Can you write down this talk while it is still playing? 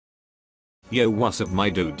Yo, what's up my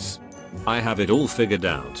dudes? I have it all figured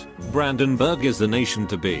out. Brandenburg is the nation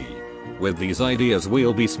to be. With these ideas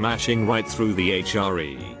we'll be smashing right through the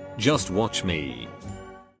HRE. Just watch me.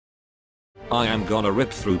 I am gonna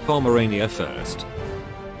rip through Pomerania first.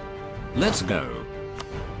 Let's go.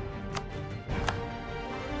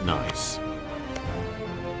 Nice.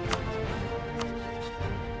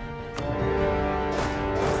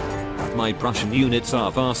 My Prussian units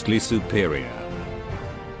are vastly superior.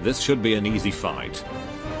 This should be an easy fight.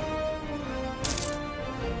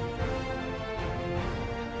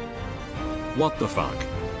 What the fuck?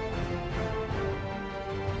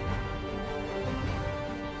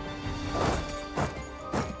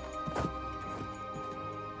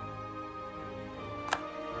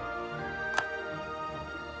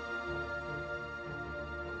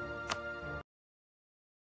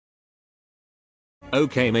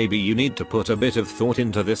 Okay, maybe you need to put a bit of thought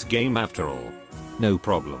into this game after all. No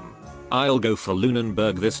problem. I'll go for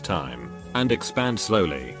Lunenburg this time, and expand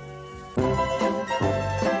slowly.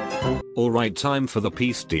 Alright, time for the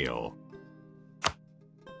peace deal.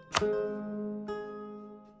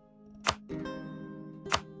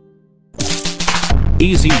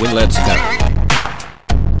 Easy win, let's go.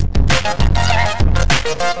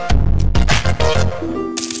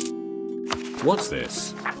 What's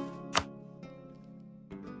this?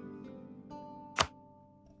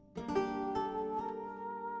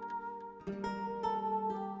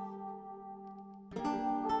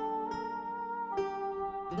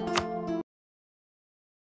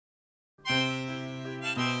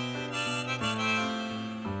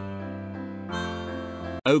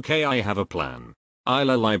 Okay, I have a plan. I'll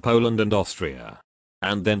ally Poland and Austria.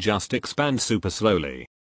 And then just expand super slowly.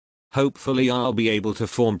 Hopefully I'll be able to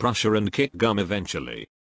form Prussia and kick gum eventually.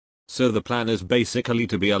 So the plan is basically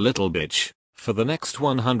to be a little bitch for the next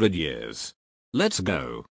 100 years. Let's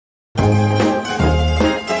go.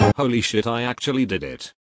 Holy shit, I actually did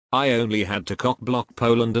it. I only had to cock-block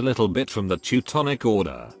Poland a little bit from the Teutonic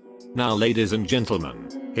Order. Now ladies and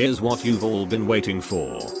gentlemen, here's what you've all been waiting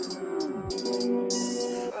for.